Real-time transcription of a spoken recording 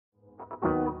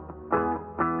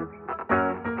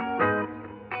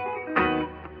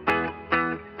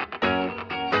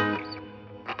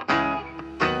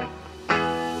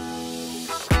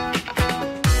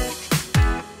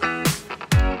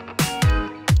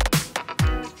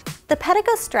The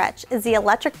Pedego Stretch is the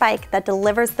electric bike that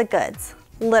delivers the goods,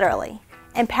 literally,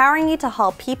 empowering you to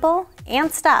haul people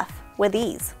and stuff with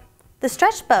ease. The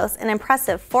Stretch boasts an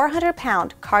impressive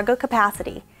 400-pound cargo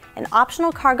capacity and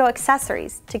optional cargo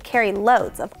accessories to carry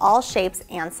loads of all shapes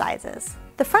and sizes.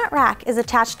 The front rack is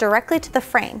attached directly to the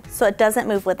frame so it doesn't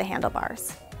move with the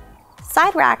handlebars.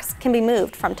 Side racks can be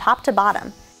moved from top to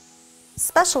bottom.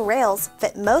 Special rails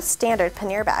fit most standard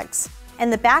pannier bags,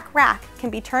 and the back rack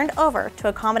can be turned over to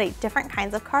accommodate different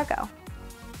kinds of cargo.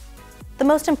 The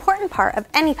most important part of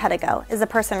any Pedego is the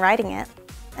person riding it,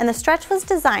 and the Stretch was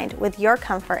designed with your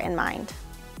comfort in mind.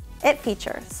 It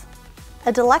features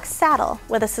a deluxe saddle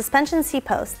with a suspension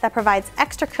C-post that provides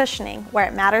extra cushioning where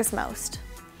it matters most,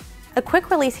 a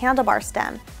quick-release handlebar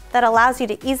stem that allows you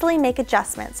to easily make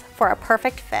adjustments for a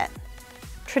perfect fit.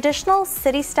 Traditional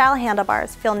city-style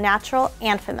handlebars feel natural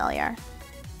and familiar,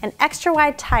 and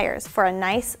extra-wide tires for a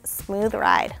nice, smooth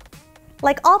ride.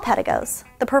 Like all Pedegos,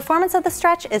 the performance of the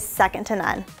Stretch is second to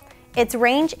none. Its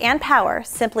range and power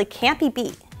simply can't be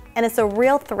beat, and it's a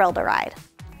real thrill to ride.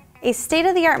 A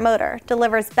state-of-the-art motor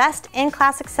delivers best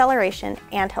in-class acceleration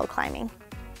and hill climbing.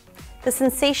 The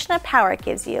sensation of power it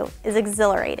gives you is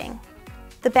exhilarating.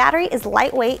 The battery is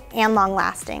lightweight and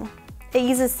long-lasting. It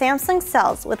uses Samsung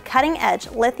cells with cutting-edge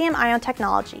lithium-ion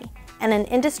technology and an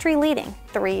industry-leading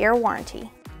 3-year warranty.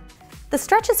 The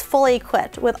Stretch is fully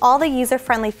equipped with all the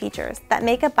user-friendly features that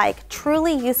make a bike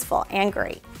truly useful and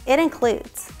great. It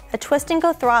includes a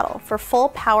twist-and-go throttle for full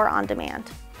power on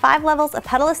demand, 5 levels of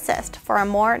pedal assist for a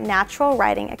more natural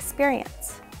riding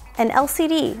experience, an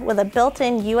LCD with a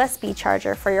built-in USB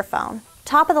charger for your phone,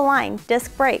 top-of-the-line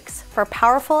disc brakes for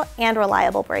powerful and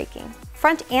reliable braking,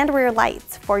 front and rear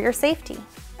lights for your safety,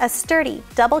 a sturdy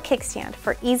double kickstand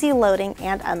for easy loading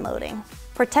and unloading,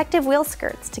 protective wheel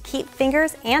skirts to keep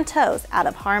fingers and toes out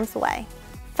of harm's way,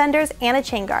 fenders and a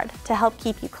chain guard to help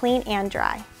keep you clean and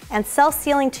dry, and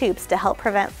self-sealing tubes to help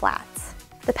prevent flats.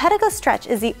 The Pedego Stretch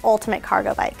is the ultimate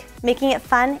cargo bike, making it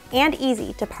fun and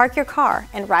easy to park your car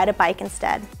and ride a bike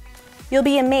instead. You'll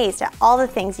be amazed at all the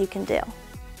things you can do.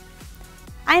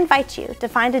 I invite you to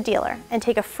find a dealer and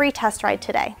take a free test ride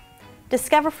today.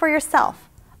 Discover for yourself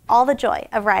all the joy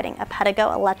of riding a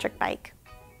Pedego electric bike.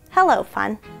 Hello,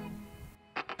 fun!